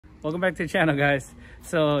Welcome back to the channel, guys.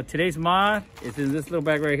 So today's mod is in this little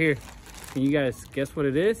bag right here. Can you guys guess what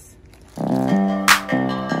it is?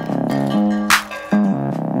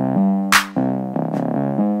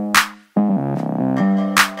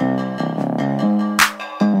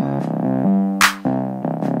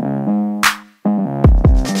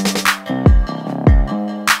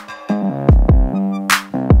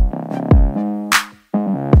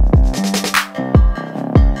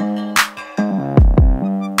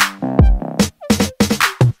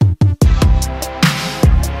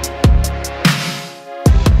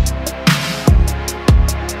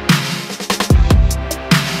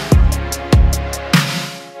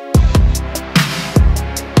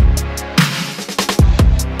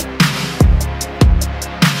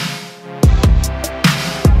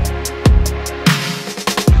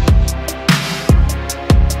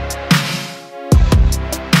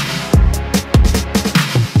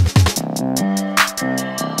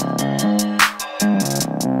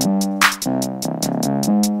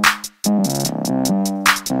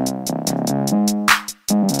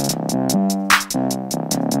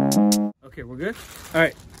 Okay, we're good. All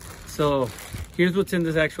right, so here's what's in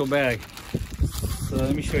this actual bag. So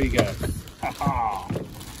let me show you guys.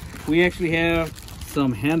 We actually have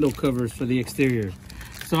some handle covers for the exterior.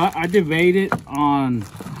 So I debated on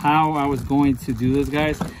how I was going to do this,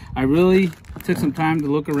 guys. I really took some time to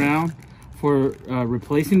look around for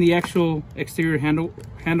replacing the actual exterior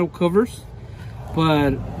handle covers,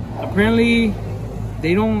 but apparently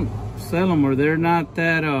they don't sell them, or they're not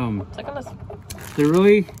that they're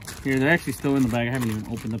really here. They're actually still in the bag. I haven't even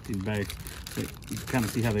opened up these bags, but you can kind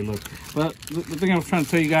of see how they look. But the thing I was trying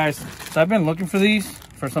to tell you guys, so I've been looking for these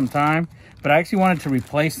for some time, but I actually wanted to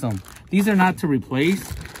replace them. These are not to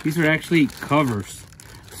replace, these are actually covers.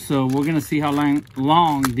 So we're gonna see how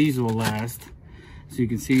long these will last. So you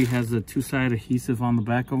can see it has a two-side adhesive on the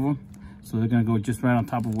back of them. So they're gonna go just right on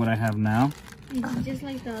top of what I have now. Is it just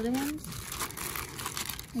like the other ones?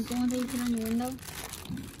 Like the ones that you put on your window?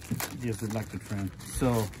 Yes, it's like the trim.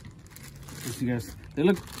 So you guys, they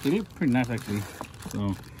look pretty nice actually.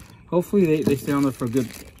 So hopefully they stay on there for a good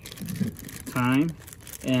time.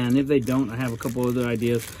 And if they don't, I have a couple other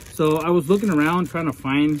ideas. So I was looking around trying to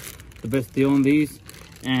find the best deal on these,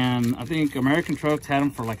 and I think American Trucks had them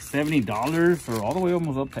for like $70 or all the way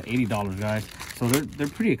almost up to $80, guys. So they're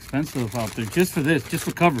pretty expensive out there just for this, just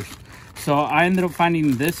for covers. So I ended up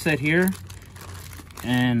finding this set here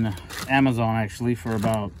in Amazon actually for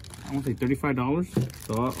about, I want to say $35.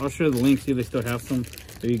 So I'll share the link, see if they still have some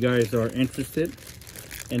if you guys are interested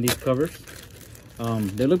in these covers.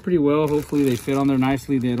 They look pretty well. Hopefully they fit on there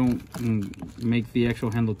nicely. They don't make the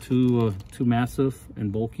actual handle too massive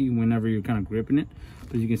and bulky whenever you're kind of gripping it.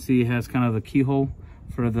 But you can see it has kind of the keyhole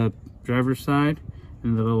for the driver's side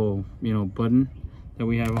and the little, button that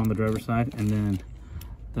we have on the driver's side, and then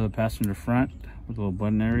the passenger front with a little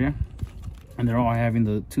button area. And they're all having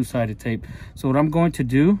the two-sided tape. So what I'm going to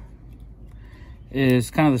do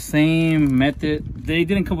is kind of the same method. They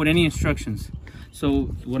didn't come with any instructions. So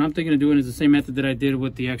what I'm thinking of doing is the same method that I did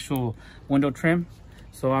with the actual window trim.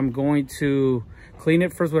 So I'm going to clean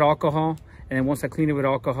it first with alcohol, and then once I clean it with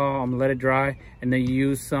alcohol, I'm gonna let it dry, and then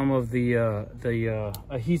use some of the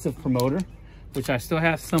adhesive promoter, which I still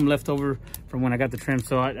have some left over from when I got the trim.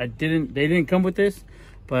 So they didn't come with this,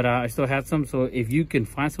 but I still have some. So if you can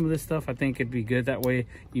find some of this stuff, I think it'd be good. That way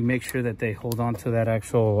you make sure that they hold on to that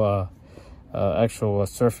actual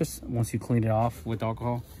surface once you clean it off with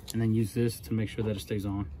alcohol, and then use this to make sure that it stays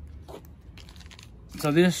on.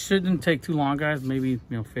 So this shouldn't take too long, guys. Maybe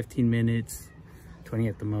 15 minutes, 20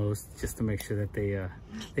 at the most, just to make sure that they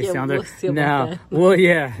stay on there. We'll see now, well,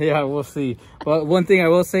 yeah, we'll see. But one thing I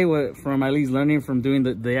will say, from at least learning from doing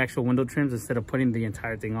the actual window trims, instead of putting the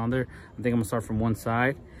entire thing on there, I think I'm gonna start from one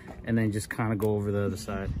side and then just kind of go over the other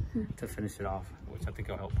side to finish it off, which I think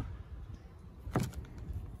will help.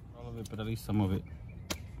 It, but at least some of it.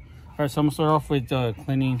 All right, so I'm gonna start off with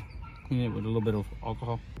cleaning it with a little bit of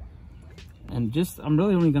alcohol, and I'm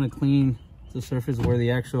really only gonna clean the surface where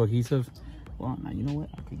the actual adhesive. Well, now you know what?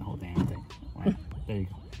 I'll clean the whole damn thing. Right, there you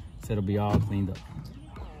go. So it'll be all cleaned up.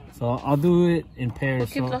 So I'll do it in pairs.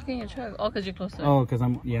 Keep locking your truck. Oh, because you're close to it. Oh, because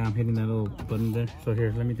I'm hitting that little button there. So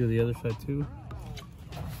here, let me do the other side too.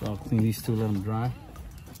 So I'll clean these two, let them dry.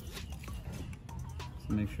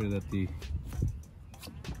 So make sure that the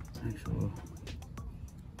actual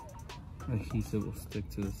adhesive will stick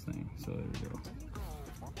to this thing. So there we go.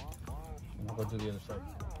 And I'll go to the other side.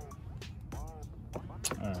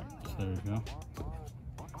 Alright, so there we go.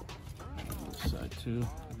 Other side too.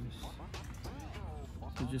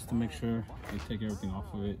 So just to make sure I take everything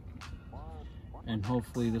off of it. And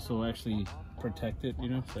hopefully this will actually protect it, you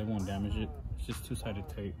know, so it won't damage it. It's just two-sided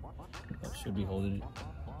tape that should be holding it.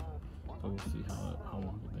 But we'll see how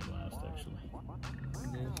long they last actually.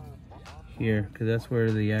 Here, because that's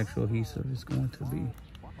where the actual adhesive is going to be.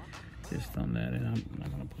 Just on that, and I'm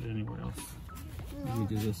not going to put it anywhere else. Let me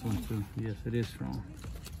do this one too. Yes, it is strong.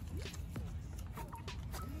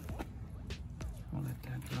 I'll let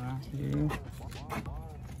that dry here.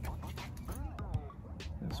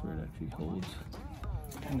 That's where it actually holds.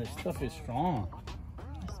 And the stuff is strong.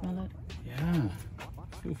 I smell it. Yeah.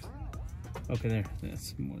 Oof. Okay, there.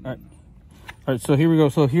 That's more than... All right, so here we go.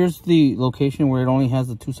 So here's the location where it only has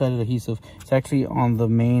the two-sided adhesive. It's actually on the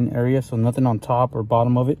main area, so nothing on top or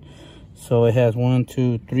bottom of it. So it has 1,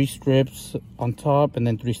 2, 3 strips on top and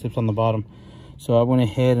then 3 strips on the bottom. So I went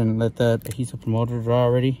ahead and let that adhesive promoter dry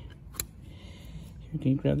already. Here,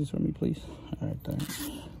 can you grab this for me, please? All right,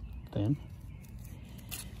 then.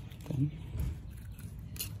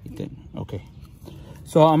 Okay.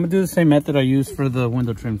 So I'm gonna do the same method I used for the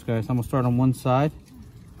window trims, guys. I'm gonna start on one side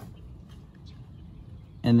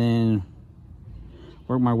and then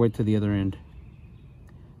work my way to the other end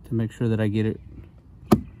to make sure that I get it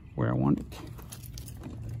where I want it.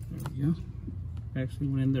 There we go. Actually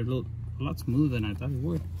went in there a lot smoother than I thought it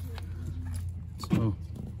would. So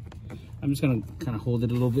I'm just gonna kind of hold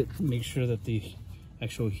it a little bit, make sure that the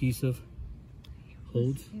actual adhesive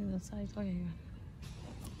holds. See the sides. Oh, yeah.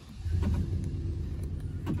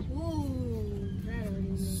 Ooh, that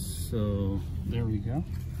already is. So there we go.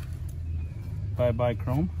 Bye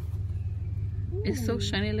chrome. It's so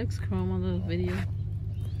shiny. It looks chrome on the video.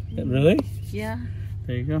 Really? Yeah.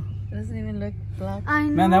 There you go. It doesn't even look black. I know.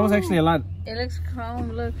 Man, that was actually a lot. It looks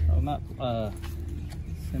chrome. Look. Oh, not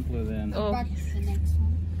simpler than. Oh. That's the next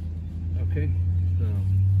one. Okay. So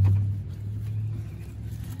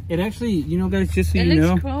it actually, you know, guys, just so It you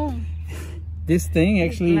know, looks chrome. this thing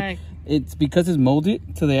actually, black. it's because it's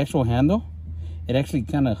molded to the actual handle. It actually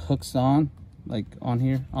kind of hooks on, like on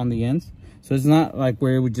here on the ends. So it's not like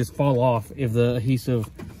where it would just fall off if the adhesive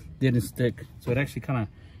didn't stick. So it actually kind of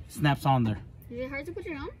snaps on there. Is it hard to put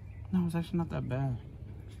your on? No, it's actually not that bad.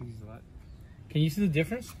 Can you see the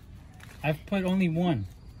difference? I've put only one.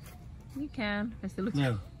 You can. It still looks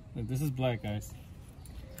No, look, this is black, guys.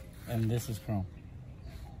 And this is chrome.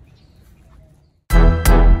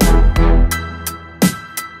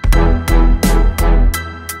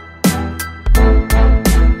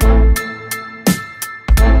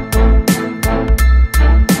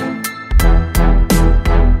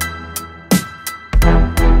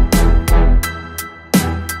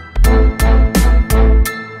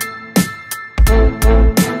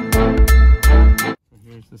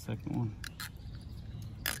 The second one.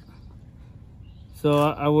 So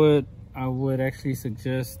I would actually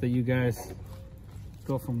suggest that you guys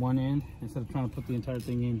go from one end instead of trying to put the entire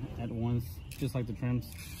thing in at once, just like the trims.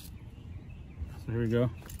 So here we go.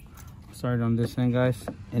 Started on this end, guys,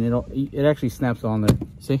 and it actually snaps on there.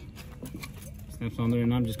 See? Snaps on there,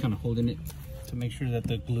 and I'm just kind of holding it to make sure that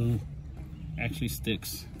the glue actually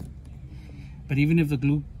sticks. But even if the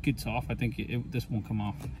glue gets off, I think this won't come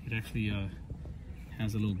off. It actually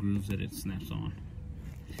has a little grooves that it snaps on.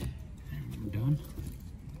 And we're done.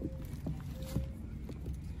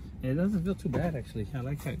 It doesn't feel too bad, actually. I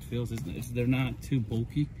like how it feels. They're not too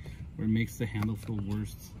bulky where it makes the handle feel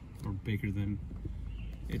worse or bigger than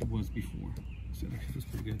it was before. So it actually feels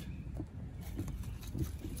pretty good.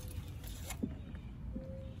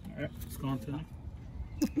 All right, let's go on to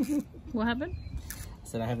that. What happened? I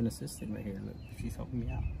said I have an assistant right here. Look, she's helping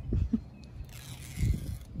me out.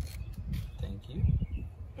 Thank you.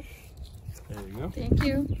 There we go. Thank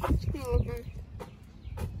you.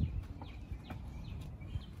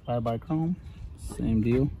 Bye chrome. Same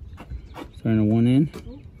deal. Starting on one end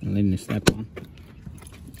and letting it snap on.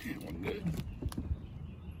 We're good.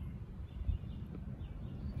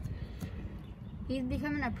 He's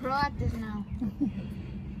becoming a pro at this now.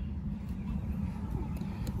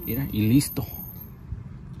 Mira, y listo.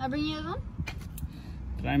 I'll bring you one.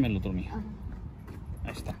 Tráeme el otro mío.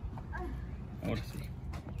 Ahí está. Ahora sí.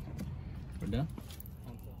 We're done.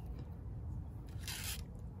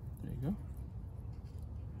 There you go.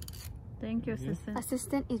 Thank you, assistant.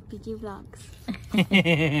 Assistant is PG Vlogs.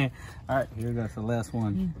 All right, here goes the last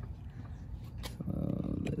one.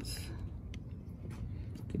 So let's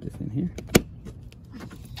get this in here.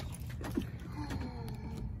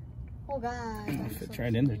 Oh God. It fits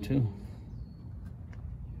right in there too.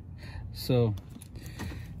 So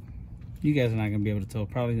you guys are not gonna be able to tell,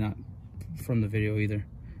 probably not from the video either.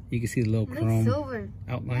 You can see the little chrome silver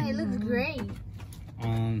outline. Yeah, it looks gray.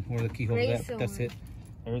 On where the keyhole Gray is at. silver. That's it.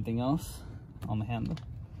 Everything else on the handle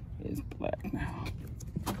is black now.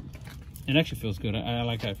 It actually feels good. I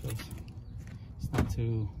like how it feels. It's not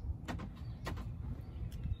too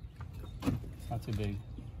big.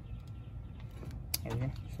 There we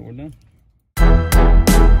go. So we're done.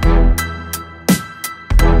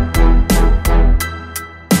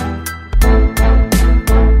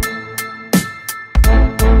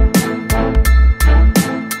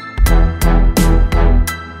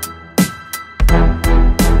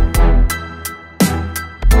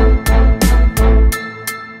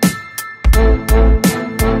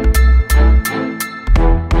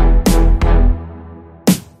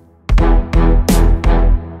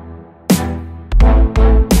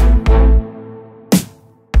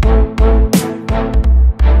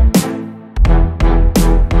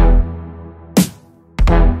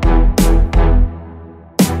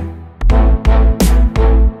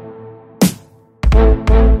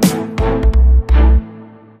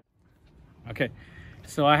 Okay,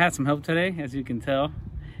 so I had some help today, as you can tell,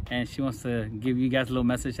 and she wants to give you guys a little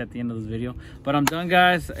message at the end of this video. But I'm done,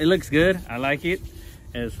 guys. It looks good. I like it.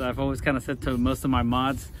 As I've always kind of said to most of my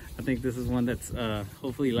mods, I think this is one that's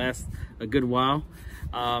hopefully lasts a good while.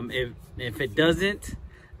 If it doesn't,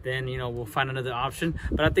 then you know we'll find another option.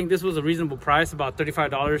 But I think this was a reasonable price, about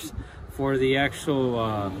 $35 for the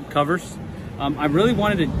actual covers. I really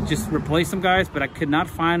wanted to just replace them, guys, but I could not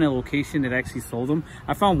find a location that actually sold them.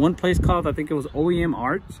 I found one place called, I think it was OEM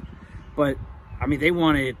Arts, but I mean, they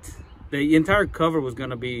wanted, the entire cover was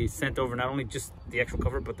gonna be sent over, not only just the actual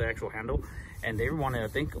cover, but the actual handle. And they wanted, I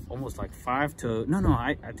think, almost like I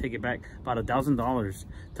take it back, about $1,000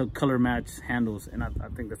 to color match handles. And I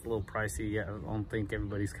think that's a little pricey. Yeah, I don't think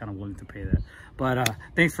everybody's kind of willing to pay that. But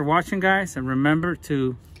thanks for watching, guys. And remember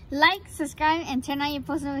to like, subscribe, and turn on your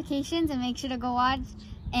post notifications, and make sure to go watch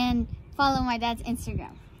and follow my dad's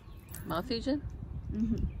Instagram. ModFusion?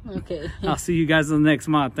 Mm-hmm. Okay. I'll see you guys in the next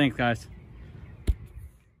mod. Thanks, guys.